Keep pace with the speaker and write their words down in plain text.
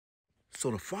So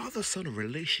the Father-Son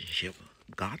relationship,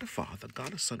 God the Father,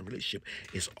 God the Son relationship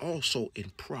is also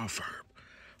in Proverbs.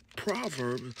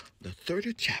 Proverbs, the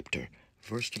 30th chapter,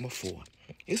 verse number 4.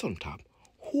 It's on top.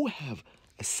 Who have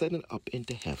ascended up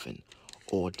into heaven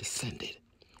or descended?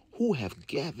 Who have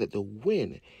gathered the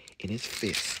wind in his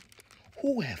fist?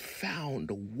 Who have found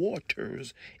the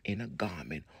waters in a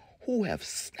garment? Who have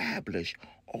established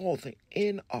all the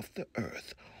end of the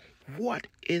earth? What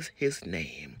is his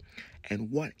name?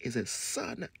 And what is his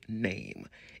son's name,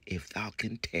 if thou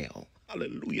can tell?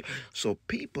 Hallelujah. So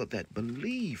people that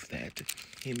believe that,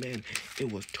 amen, it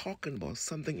was talking about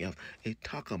something else. It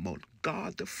talking about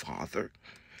God the Father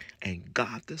and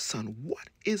God the Son. What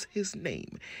is his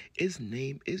name? His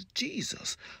name is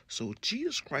Jesus. So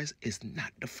Jesus Christ is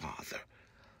not the Father.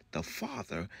 The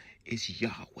Father is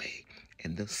Yahweh,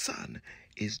 and the Son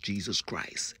is Jesus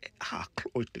Christ.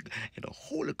 Glory to God. And the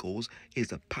Holy Ghost is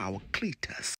the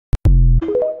Paracletus.